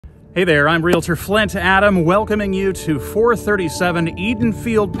Hey there, I'm Realtor Flint Adam, welcoming you to 437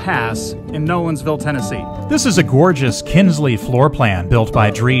 Edenfield Pass in Nolensville, Tennessee. This is a gorgeous Kinsley floor plan built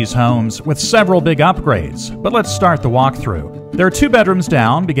by Dries Homes with several big upgrades, but let's start the walkthrough. There are 2 bedrooms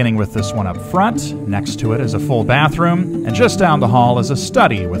down, beginning with this one up front. Next to it is a full bathroom, and just down the hall is a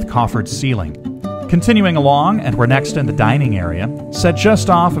study with coffered ceiling. Continuing along, and we're next in the dining area, set just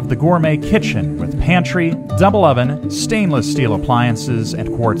off of the gourmet kitchen with pantry, double oven, stainless steel appliances, and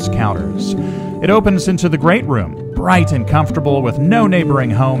quartz counters. It opens into the great room, bright and comfortable with no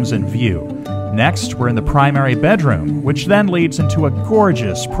neighboring homes in view. Next, we're in the primary bedroom, which then leads into a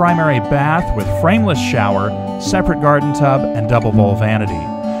gorgeous primary bath with frameless shower, separate garden tub, and double bowl vanity.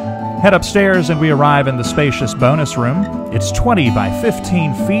 Head upstairs and we arrive in the spacious bonus room. It's 20 by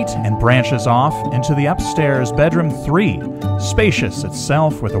 15 feet and branches off into the upstairs bedroom 3, spacious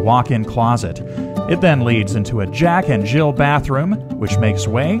itself with a walk-in closet. It then leads into a Jack and Jill bathroom, which makes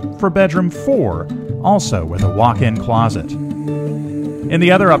way for bedroom 4, also with a walk-in closet. In the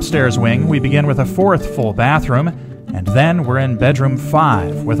other upstairs wing, we begin with a 4th full bathroom, and then we're in bedroom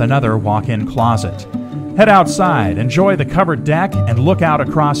 5 with another walk-in closet. Head outside, enjoy the covered deck, and look out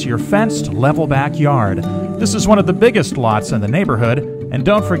across your fenced, level backyard. This is one of the biggest lots in the neighborhood, and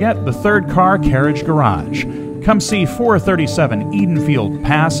don't forget the 3rd car carriage garage. Come see 437 Edenfield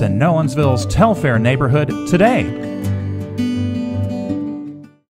Pass in Nolensville's Telfair neighborhood today.